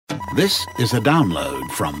This is a download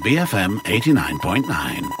from BFM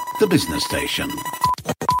 89.9, the business station.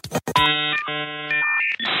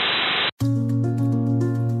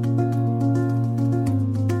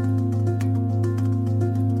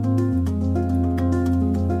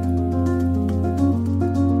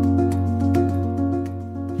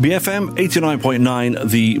 BFM 89.9,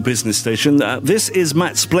 the business station. This is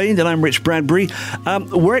Matt Splained and I'm Rich Bradbury.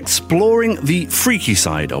 We're exploring the freaky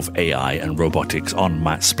side of AI and robotics on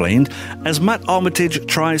Matt Splained as Matt Armitage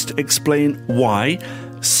tries to explain why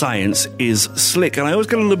science is slick. And I always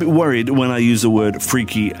get a little bit worried when I use the word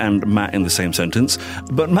freaky and Matt in the same sentence.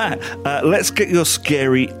 But Matt, let's get your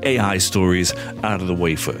scary AI stories out of the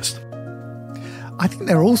way first. I think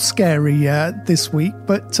they're all scary this week,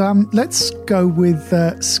 but let's go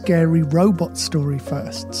with scary robot story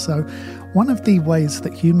first. So one of the ways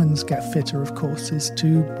that humans get fitter, of course, is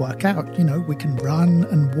to work out. You know, we can run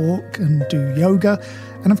and walk and do yoga,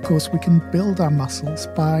 and of course we can build our muscles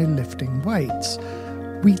by lifting weights.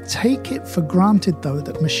 We take it for granted, though,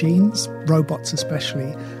 that machines, robots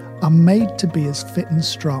especially, are made to be as fit and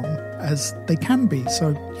strong as they can be, so,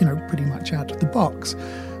 you know, pretty much out of the box.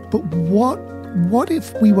 But what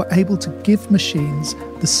if we were able to give machines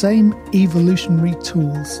the same evolutionary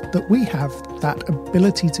tools that we have, that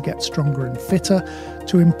ability to get stronger and fitter,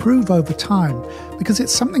 to improve over time? Because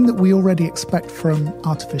it's something that we already expect from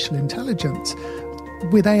artificial intelligence.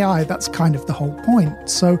 With AI, that's kind of the whole point.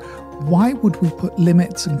 So why would we put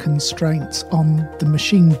limits and constraints on the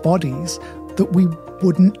machine bodies that we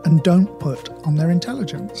wouldn't and don't put on their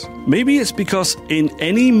intelligence? Maybe it's because in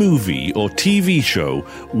any movie or TV show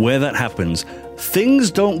where that happens, things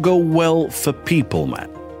don't go well for people, Matt.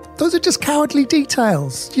 Those are just cowardly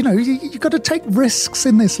details. You know, you've got to take risks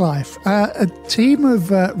in this life. A team of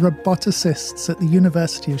roboticists at the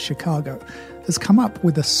University of Chicago has come up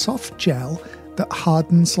with a soft gel that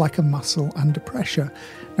hardens like a muscle under pressure.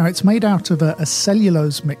 Now, it's made out of a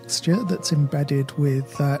cellulose mixture that's embedded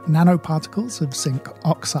with nanoparticles of zinc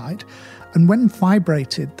oxide. And when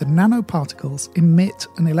vibrated, the nanoparticles emit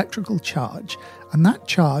an electrical charge, and that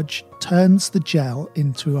charge turns the gel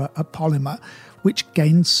into a polymer, which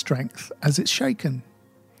gains strength as it's shaken.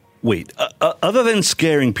 Wait, other than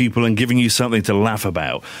scaring people and giving you something to laugh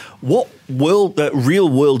about, what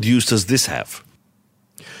real-world use does this have?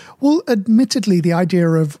 Well, admittedly, the idea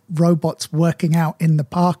of robots working out in the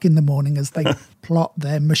park in the morning as they plot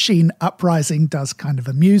their machine uprising does kind of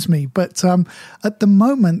amuse me. But at the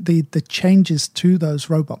moment, the changes to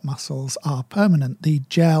those robot muscles are permanent. The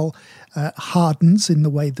gel hardens in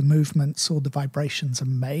the way the movements or the vibrations are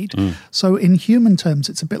made. So in human terms,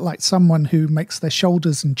 it's a bit like someone who makes their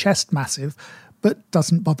shoulders and chest massive, but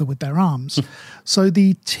doesn't bother with their arms. So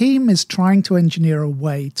the team is trying to engineer a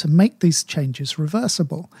way to make these changes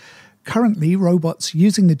reversible. Currently, robots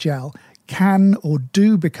using the gel can or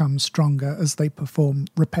do become stronger as they perform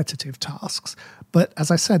repetitive tasks. But as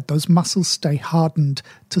I said, those muscles stay hardened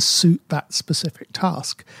to suit that specific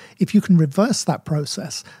task. If you can reverse that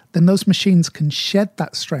process, then those machines can shed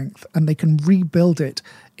that strength and they can rebuild it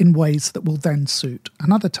in ways that will then suit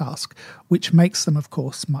another task, which makes them, of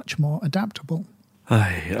course, much more adaptable.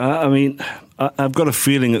 I mean, I've got a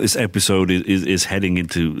feeling that this episode is heading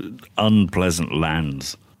into unpleasant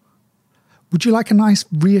lands. Would you like a nice,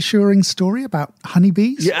 reassuring story about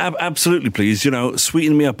honeybees? Yeah, absolutely, please. You know,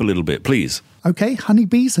 sweeten me up a little bit, please. Okay,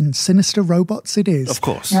 honeybees and sinister robots it is. Of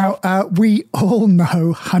course. Now, we all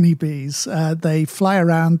know honeybees. They fly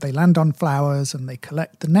around, they land on flowers, and they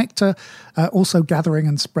collect the nectar, also gathering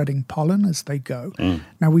and spreading pollen as they go.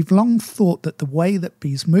 Now, we've long thought that the way that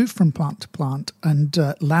bees move from plant to plant and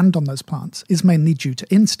land on those plants is mainly due to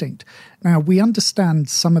instinct. Now, we understand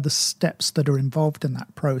some of the steps that are involved in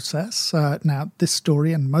that process. Now, this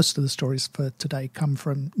story and most of the stories for today come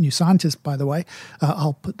from New Scientist, by the way.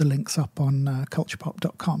 I'll put the links up on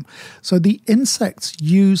culturepop.com. So the insects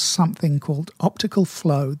use something called optical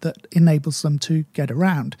flow that enables them to get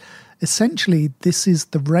around. Essentially, this is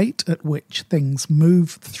the rate at which things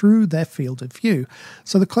move through their field of view.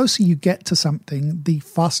 So the closer you get to something, the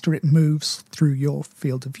faster it moves through your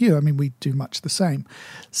field of view. I mean, we do much the same.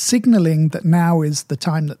 Signaling that now is the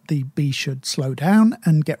time that the bee should slow down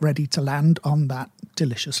and get ready to land on that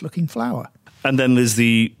delicious-looking flower. And then there's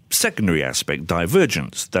the secondary aspect,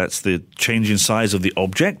 divergence. That's the change in size of the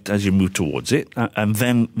object as you move towards it, and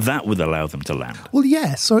then that would allow them to land. Well,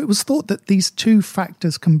 yeah, so it was thought that these two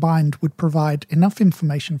factors combined would provide enough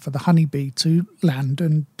information for the honeybee to land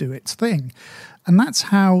and do its thing. And that's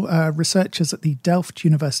how researchers at the Delft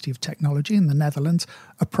University of Technology in the Netherlands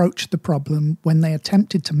approached the problem when they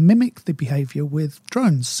attempted to mimic the behavior with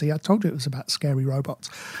drones. See, I told you it was about scary robots.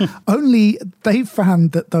 Only they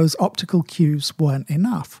found that those optical cues weren't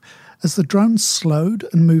enough. As the drones slowed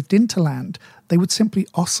and moved into land, they would simply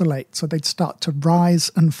oscillate, so they'd start to rise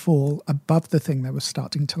and fall above the thing they were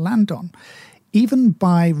starting to land on. Even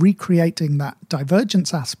by recreating that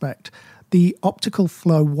divergence aspect, the optical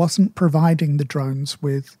flow wasn't providing the drones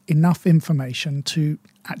with enough information to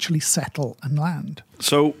actually settle and land.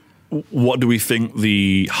 So what do we think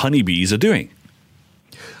the honeybees are doing?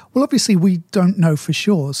 Well, obviously, we don't know for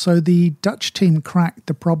sure. So the Dutch team cracked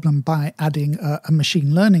the problem by adding a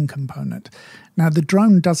machine learning component. Now, the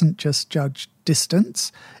drone doesn't just judge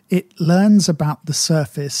distance. It learns about the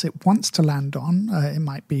surface it wants to land on. It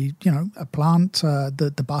might be, a plant,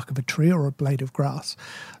 the bark of a tree or a blade of grass.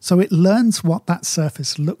 So it learns what that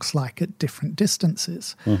surface looks like at different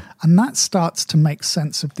distances. And that starts to make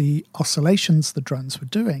sense of the oscillations the drones were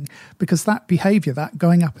doing, because that behavior, that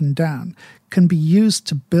going up and down, can be used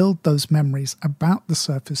to build those memories about the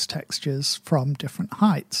surface textures from different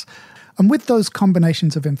heights. And with those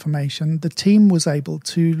combinations of information, the team was able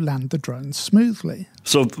to land the drones smoothly.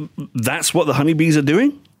 So that's what the honeybees are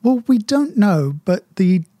doing? Well, we don't know, but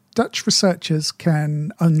the Dutch researchers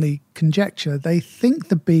can only conjecture. They think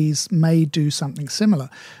the bees may do something similar.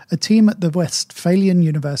 A team at the Westphalian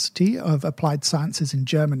University of Applied Sciences in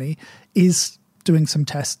Germany is doing some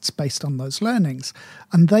tests based on those learnings.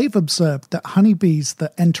 And they've observed that honeybees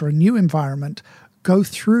that enter a new environment go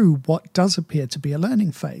through what does appear to be a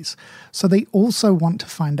learning phase. So they also want to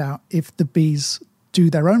find out if the bees do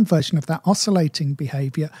their own version of that oscillating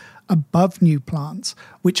behavior above new plants,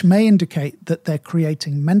 which may indicate that they're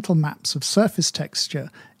creating mental maps of surface texture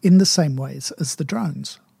in the same ways as the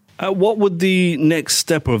drones. What would the next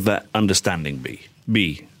step of that understanding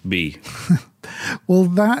be? Well,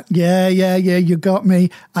 you got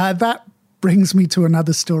me. That brings me to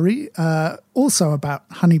another story, also about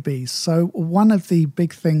honeybees. So one of the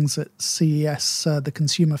big things at CES, the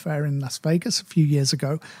Consumer Fair in Las Vegas a few years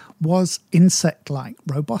ago, was insect-like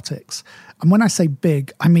robotics. And when I say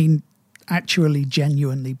big, I mean actually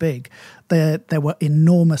genuinely big. There were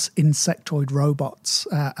enormous insectoid robots,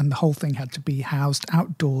 and the whole thing had to be housed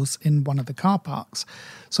outdoors in one of the car parks.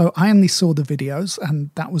 So I only saw the videos,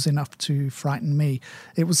 and that was enough to frighten me.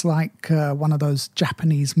 It was like one of those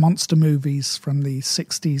Japanese monster movies from the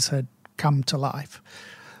 60s had come to life.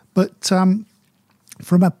 But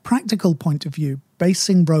from a practical point of view,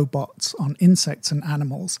 basing robots on insects and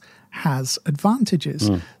animals has advantages.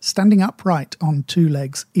 Standing upright on two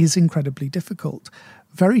legs is incredibly difficult.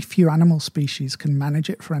 Very few animal species can manage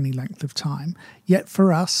it for any length of time, yet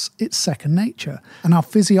for us, it's second nature. And our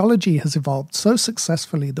physiology has evolved so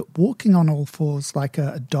successfully that walking on all fours like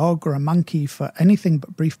a dog or a monkey for anything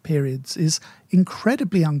but brief periods is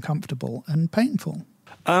incredibly uncomfortable and painful.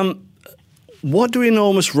 What do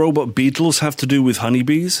enormous robot beetles have to do with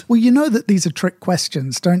honeybees? Well, you know that these are trick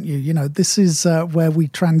questions, don't you? You know, this is where we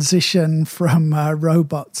transition from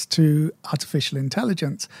robots to artificial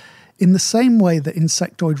intelligence. In the same way that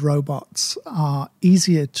insectoid robots are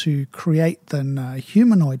easier to create than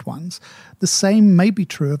humanoid ones, the same may be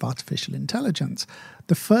true of artificial intelligence.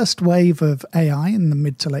 The first wave of AI in the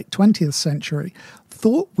mid to late 20th century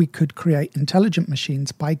thought we could create intelligent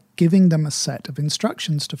machines by giving them a set of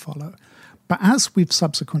instructions to follow. But as we've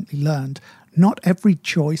subsequently learned, not every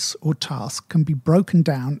choice or task can be broken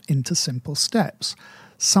down into simple steps.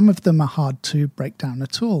 Some of them are hard to break down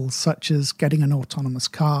at all, such as getting an autonomous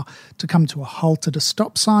car to come to a halt at a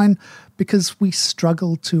stop sign, because we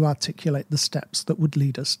struggle to articulate the steps that would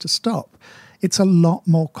lead us to stop. It's a lot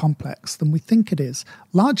more complex than we think it is,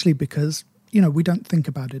 largely because we don't think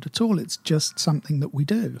about it at all. It's just something that we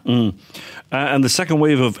do. And the second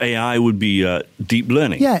wave of AI would be deep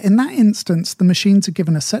learning. Yeah, in that instance, the machines are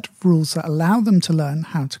given a set of rules that allow them to learn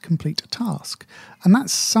how to complete a task. And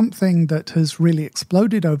that's something that has really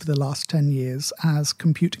exploded over the last 10 years as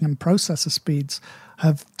computing and processor speeds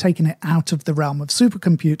have taken it out of the realm of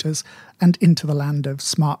supercomputers and into the land of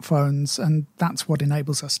smartphones. And that's what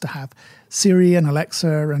enables us to have Siri and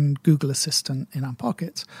Alexa and Google Assistant in our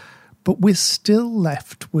pockets. But we're still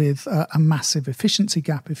left with a massive efficiency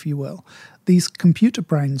gap, if you will. These computer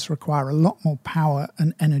brains require a lot more power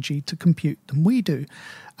and energy to compute than we do.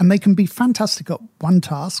 And they can be fantastic at one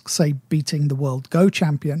task, say beating the world Go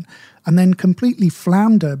champion, and then completely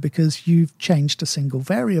flounder because you've changed a single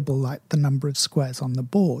variable like the number of squares on the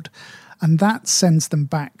board. And that sends them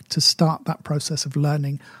back to start that process of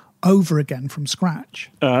learning over again from scratch.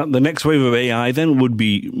 The next wave of AI then would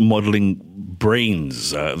be modeling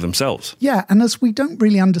brains themselves. Yeah, and as we don't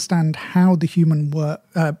really understand how the human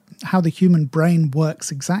brain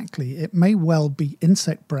works exactly, it may well be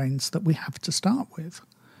insect brains that we have to start with.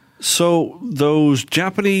 So those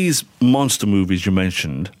Japanese monster movies you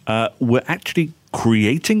mentioned were actually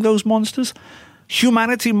creating those monsters?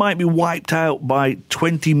 Humanity might be wiped out by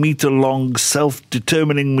 20-meter-long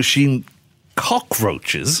self-determining machine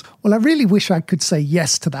cockroaches. Well, I really wish I could say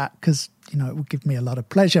yes to that because, it would give me a lot of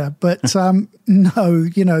pleasure. But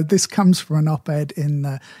no, this comes from an op-ed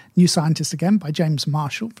in New Scientist again by James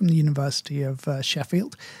Marshall from the University of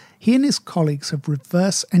Sheffield. He and his colleagues have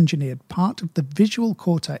reverse engineered part of the visual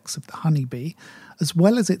cortex of the honeybee, as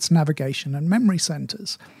well as its navigation and memory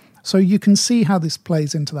centers. So you can see how this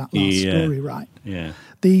plays into that last story, right? Yeah.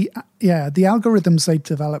 The algorithms they've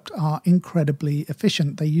developed are incredibly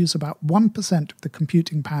efficient. They use about 1% of the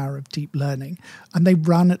computing power of deep learning, and they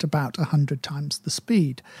run at about 100 times the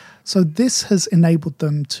speed. So this has enabled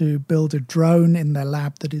them to build a drone in their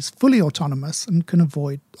lab that is fully autonomous and can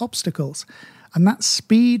avoid obstacles. And that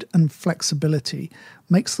speed and flexibility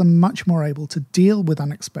makes them much more able to deal with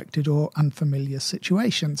unexpected or unfamiliar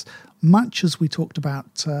situations, much as we talked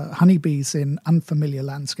about honeybees in unfamiliar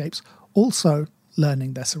landscapes, also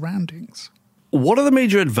learning their surroundings. What are the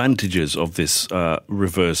major advantages of this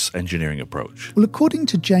reverse engineering approach? Well, according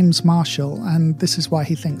to James Marshall, and this is why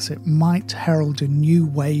he thinks it might herald a new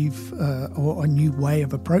wave or a new way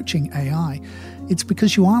of approaching AI, it's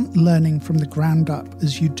because you aren't learning from the ground up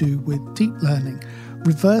as you do with deep learning.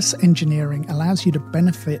 Reverse engineering allows you to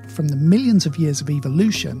benefit from the millions of years of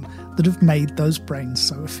evolution that have made those brains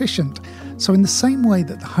so efficient. So in the same way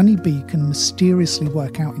that the honeybee can mysteriously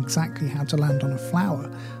work out exactly how to land on a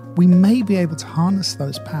flower, we may be able to harness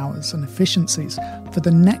those powers and efficiencies for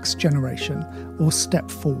the next generation or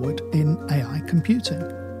step forward in AI computing.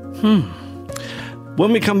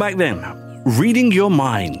 When we come back then, reading your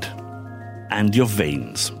mind and your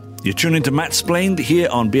veins. You're tuning into Matsplained here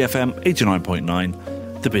on BFM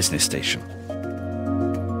 89.9, the business station.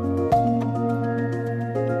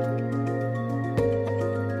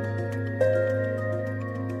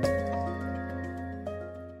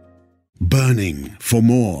 Burning for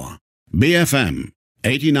more. BFM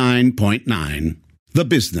 89.9, the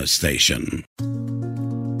business station.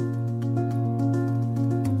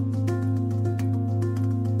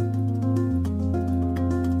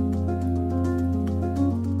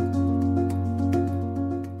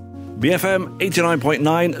 BFM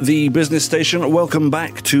 89.9, the business station. Welcome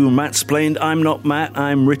back to Matsplained. I'm not Matt,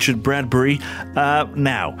 I'm Richard Bradbury.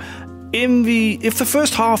 Now, if the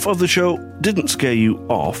first half of the show didn't scare you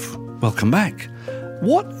off, welcome back.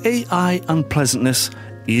 What AI unpleasantness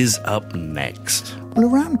is up next?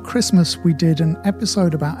 Well, around Christmas, we did an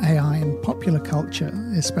episode about AI in popular culture,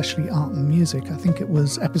 especially art and music. I think it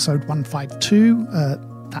was episode 152.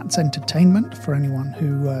 That's entertainment for anyone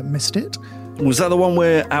who missed it. Was that the one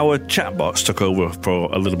where our chatbots took over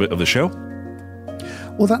for a little bit of the show?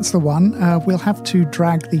 Well, that's the one. We'll have to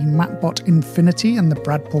drag the Matbot Infinity and the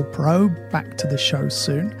Bradpool Pro back to the show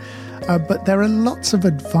soon. But there are lots of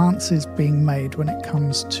advances being made when it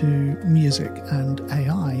comes to music and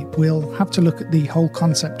AI. We'll have to look at the whole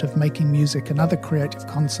concept of making music and other creative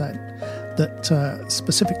content that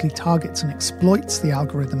specifically targets and exploits the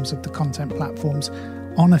algorithms of the content platforms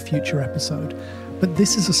on a future episode. But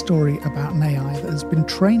this is a story about an AI that has been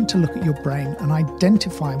trained to look at your brain and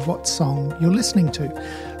identify what song you're listening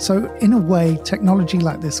to. So in a way, technology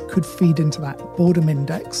like this could feed into that boredom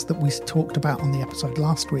index that we talked about on the episode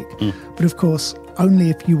last week. But of course,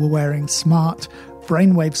 only if you were wearing smart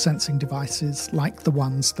brainwave sensing devices like the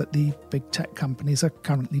ones that the big tech companies are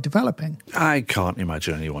currently developing. I can't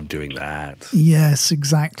imagine anyone doing that. Yes,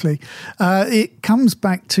 exactly. It comes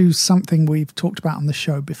back to something we've talked about on the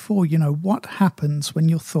show before. You know, what happens when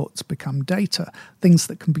your thoughts become data, things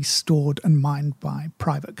that can be stored and mined by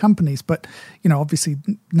private companies. But, you know, obviously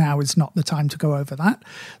now is not the time to go over that.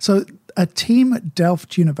 So a team at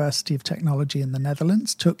Delft University of Technology in the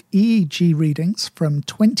Netherlands took EEG readings from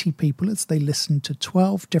 20 people as they listened to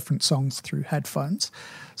 12 different songs through headphones.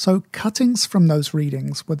 So cuttings from those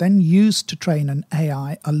readings were then used to train an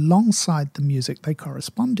AI alongside the music they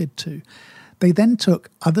corresponded to. They then took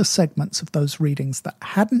other segments of those readings that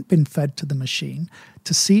hadn't been fed to the machine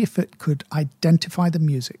to see if it could identify the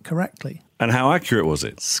music correctly. And how accurate was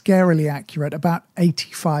it? Scarily accurate, about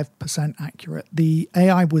 85% accurate. The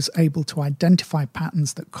AI was able to identify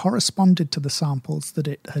patterns that corresponded to the samples that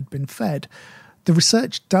it had been fed. The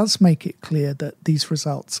research does make it clear that these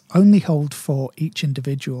results only hold for each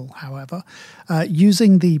individual, however.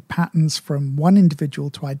 Using the patterns from one individual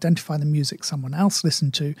to identify the music someone else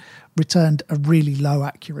listened to returned a really low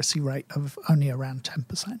accuracy rate of only around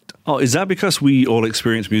 10%. Oh, is that because we all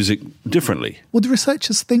experience music differently? Well, the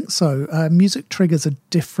researchers think so. Music triggers a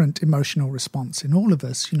different emotional response in all of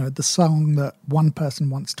us. You know, the song that one person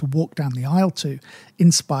wants to walk down the aisle to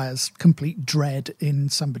inspires complete dread in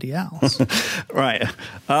somebody else. Right.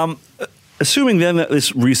 Assuming then that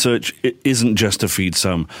this research isn't just to feed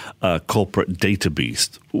some corporate data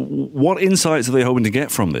beast, what insights are they hoping to get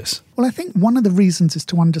from this? Well, I think one of the reasons is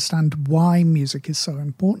to understand why music is so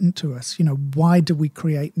important to us. You know, why do we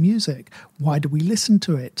create music? Why do we listen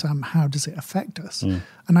to it? How does it affect us?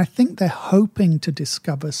 And I think they're hoping to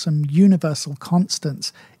discover some universal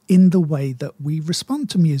constants in the way that we respond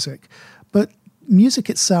to music. But music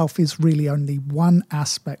itself is really only one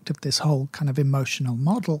aspect of this whole kind of emotional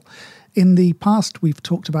model. In the past, we've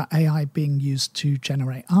talked about AI being used to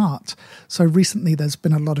generate art. So recently, there's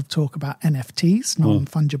been a lot of talk about NFTs,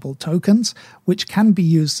 non-fungible tokens, which can be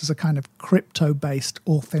used as a kind of crypto-based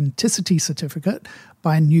authenticity certificate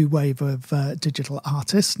by a new wave of digital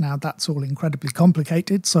artists. Now, that's all incredibly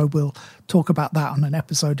complicated, so we'll talk about that on an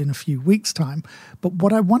episode in a few weeks' time. But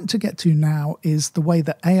what I want to get to now is the way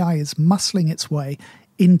that AI is muscling its way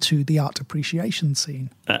into the art appreciation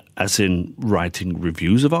scene. As in writing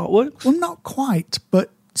reviews of artworks? Well, not quite,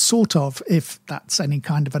 but sort of, if that's any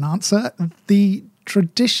kind of an answer. The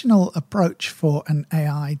traditional approach for an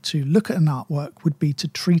AI to look at an artwork would be to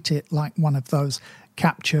treat it like one of those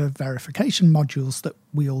capture verification modules that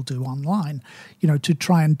we all do online, you know, to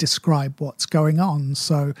try and describe what's going on.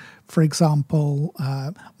 So, for example,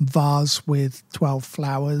 vase with 12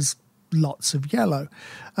 flowers, lots of yellow.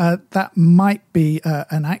 That might be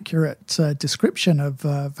an accurate description of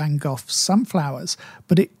Van Gogh's sunflowers,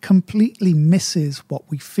 but it completely misses what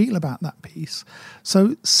we feel about that piece.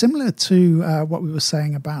 So similar to what we were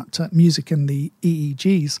saying about music and the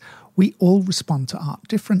EEGs, we all respond to art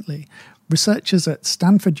differently. Researchers at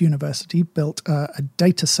Stanford University built a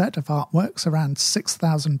data set of artworks. Around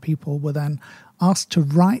 6,000 people were then asked to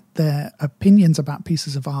write their opinions about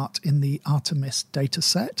pieces of art in the Artemis data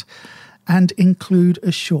set and include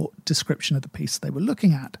a short description of the piece they were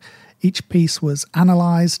looking at. Each piece was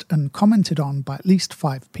analysed and commented on by at least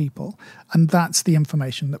 5 people, and that's the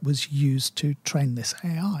information that was used to train this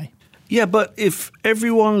AI. Yeah, but if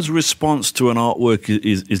everyone's response to an artwork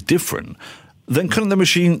is different, then couldn't the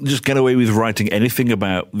machine just get away with writing anything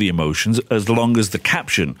about the emotions as long as the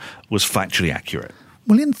caption was factually accurate?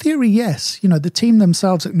 Well, in theory, yes. You know, the team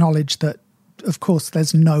themselves acknowledge that, of course,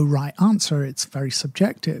 there's no right answer. It's very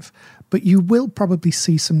subjective. But you will probably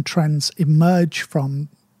see some trends emerge from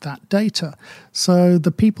that data. So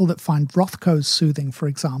the people that find Rothko's soothing, for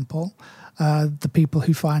example, the people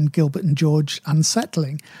who find Gilbert and George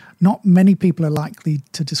unsettling, not many people are likely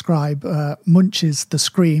to describe Munch's The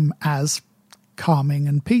Scream as calming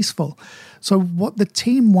and peaceful. So what the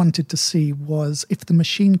team wanted to see was if the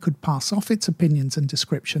machine could pass off its opinions and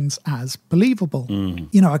descriptions as believable,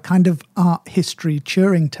 you know, a kind of art history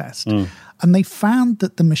Turing test. And they found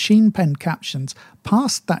that the machine-penned captions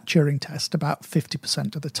passed that Turing test about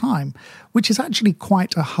 50% of the time, which is actually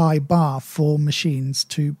quite a high bar for machines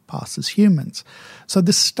to pass as humans. So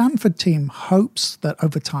the Stanford team hopes that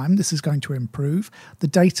over time this is going to improve. The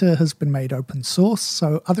data has been made open source,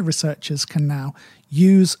 so other researchers can now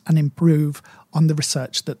use and improve on the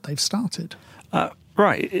research that they've started.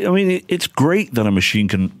 Right. I mean, it's great that a machine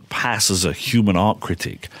can pass as a human art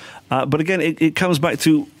critic. But again, it comes back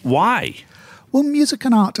to why? Well, music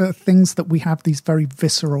and art are things that we have these very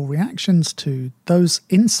visceral reactions to. Those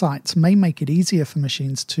insights may make it easier for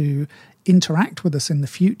machines to interact with us in the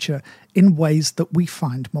future in ways that we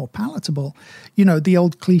find more palatable. You know, the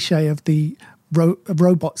old cliche of the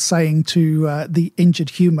robot saying to the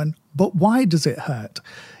injured human, "But why does it hurt?"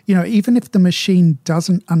 You know, even if the machine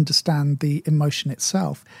doesn't understand the emotion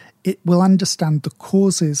itself, it will understand the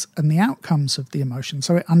causes and the outcomes of the emotion.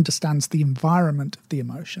 So it understands the environment of the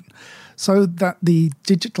emotion. So that the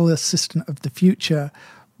digital assistant of the future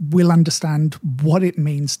will understand what it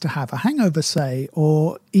means to have a hangover, say,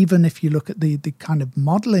 or even if you look at the kind of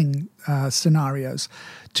modeling scenarios,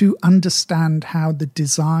 to understand how the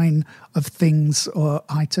design of things or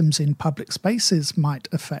items in public spaces might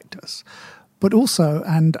affect us. but also,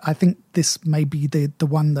 and I think this may be the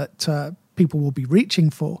one that people will be reaching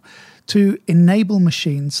for, to enable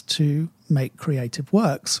machines to make creative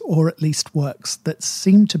works, or at least works that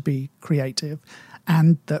seem to be creative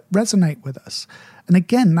and that resonate with us. And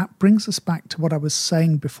again, that brings us back to what I was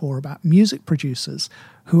saying before about music producers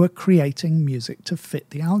who are creating music to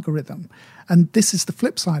fit the algorithm. And this is the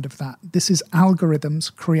flip side of that. This is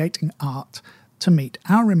algorithms creating art to meet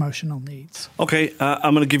our emotional needs. Okay,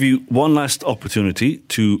 I'm going to give you one last opportunity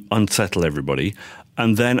to unsettle everybody,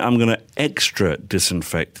 and then I'm going to extra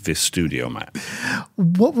disinfect this studio, Matt.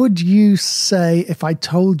 What would you say if I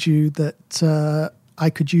told you that I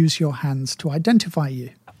could use your hands to identify you?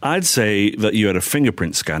 I'd say that you had a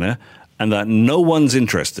fingerprint scanner and that no one's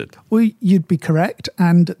interested. Well, you'd be correct,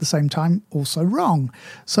 and at the same time, also wrong.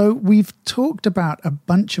 So we've talked about a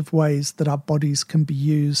bunch of ways that our bodies can be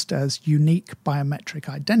used as unique biometric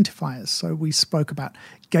identifiers. So we spoke about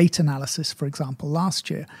gait analysis, for example,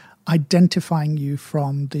 last year, identifying you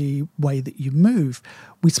from the way that you move.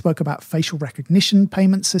 We spoke about facial recognition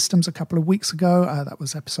payment systems a couple of weeks ago. That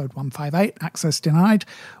was episode 158, Access Denied,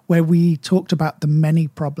 where we talked about the many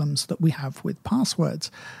problems that we have with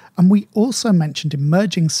passwords. And we also mentioned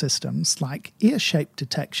emerging systems like ear shape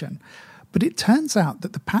detection. But it turns out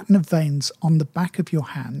that the pattern of veins on the back of your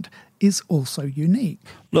hand is also unique.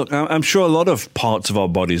 Look, I'm sure a lot of parts of our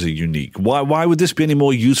bodies are unique. Why would this be any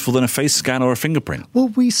more useful than a face scan or a fingerprint? Well,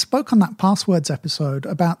 we spoke on that passwords episode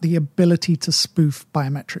about the ability to spoof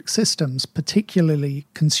biometric systems, particularly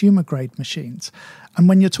consumer-grade machines. And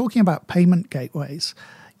when you're talking about payment gateways,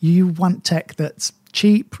 you want tech that's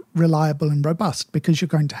cheap, reliable, and robust because you're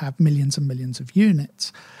going to have millions and millions of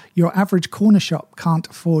units. Your average corner shop can't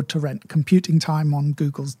afford to rent computing time on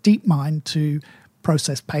Google's DeepMind to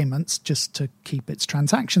process payments just to keep its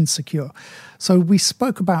transactions secure. So we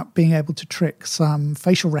spoke about being able to trick some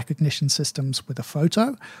facial recognition systems with a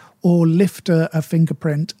photo, or lift a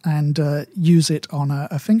fingerprint and use it on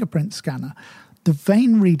a fingerprint scanner. The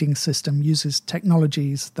vein reading system uses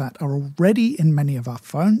technologies that are already in many of our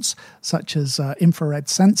phones, such as infrared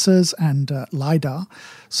sensors and LiDAR.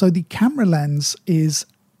 So the camera lens is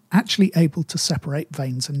actually able to separate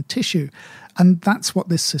veins and tissue. And that's what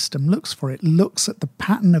this system looks for. It looks at the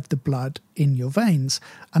pattern of the blood in your veins.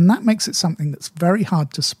 And that makes it something that's very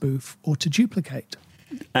hard to spoof or to duplicate.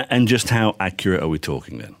 And just how accurate are we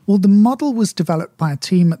talking then? Well, the model was developed by a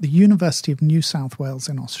team at the University of New South Wales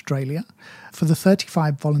in Australia. For the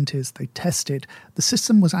 35 volunteers they tested, the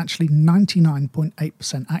system was actually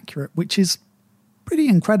 99.8% accurate, which is pretty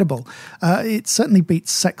incredible. It certainly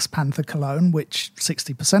beats Sex Panther cologne, which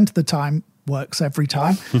 60% of the time works every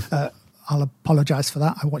time. I'll apologise for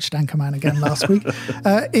that. I watched Anchorman again last week.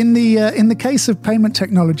 In the case of payment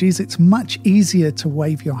technologies, it's much easier to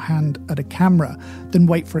wave your hand at a camera than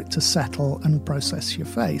wait for it to settle and process your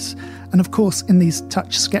face. And of course, in these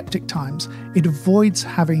touch skeptic times, it avoids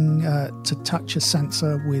having to touch a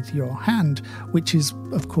sensor with your hand, which is,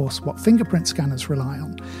 of course, what fingerprint scanners rely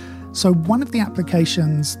on. So one of the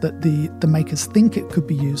applications that the makers think it could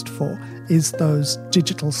be used for is those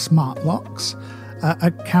digital smart locks.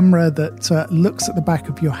 A camera that looks at the back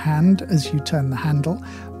of your hand as you turn the handle.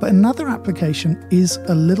 But another application is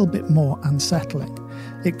a little bit more unsettling.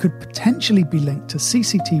 It could potentially be linked to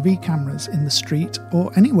CCTV cameras in the street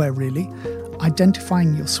or anywhere really,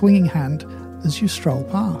 identifying your swinging hand as you stroll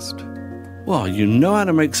past. Well, you know how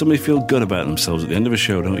to make somebody feel good about themselves at the end of a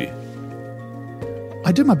show, don't you?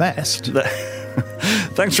 I do my best.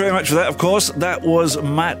 Thanks very much for that, of course. That was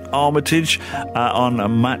Matt Armitage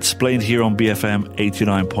on Matt Splained here on BFM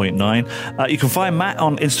 89.9. You can find Matt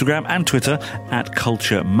on Instagram and Twitter at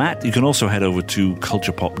CultureMatt. You can also head over to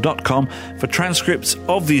culturepop.com for transcripts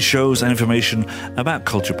of these shows and information about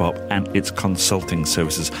Culture Pop and its consulting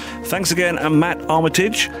services. Thanks again, I'm Matt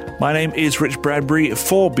Armitage. My name is Rich Bradbury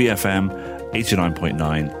for BFM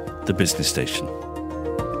 89.9, the business station.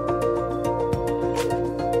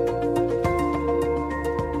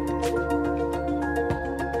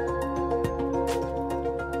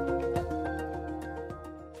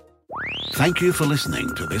 Thank you for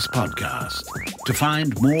listening to this podcast. To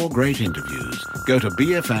find more great interviews, go to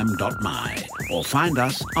bfm.my or find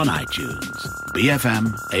us on iTunes.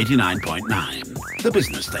 BFM 89.9, the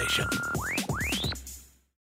business station.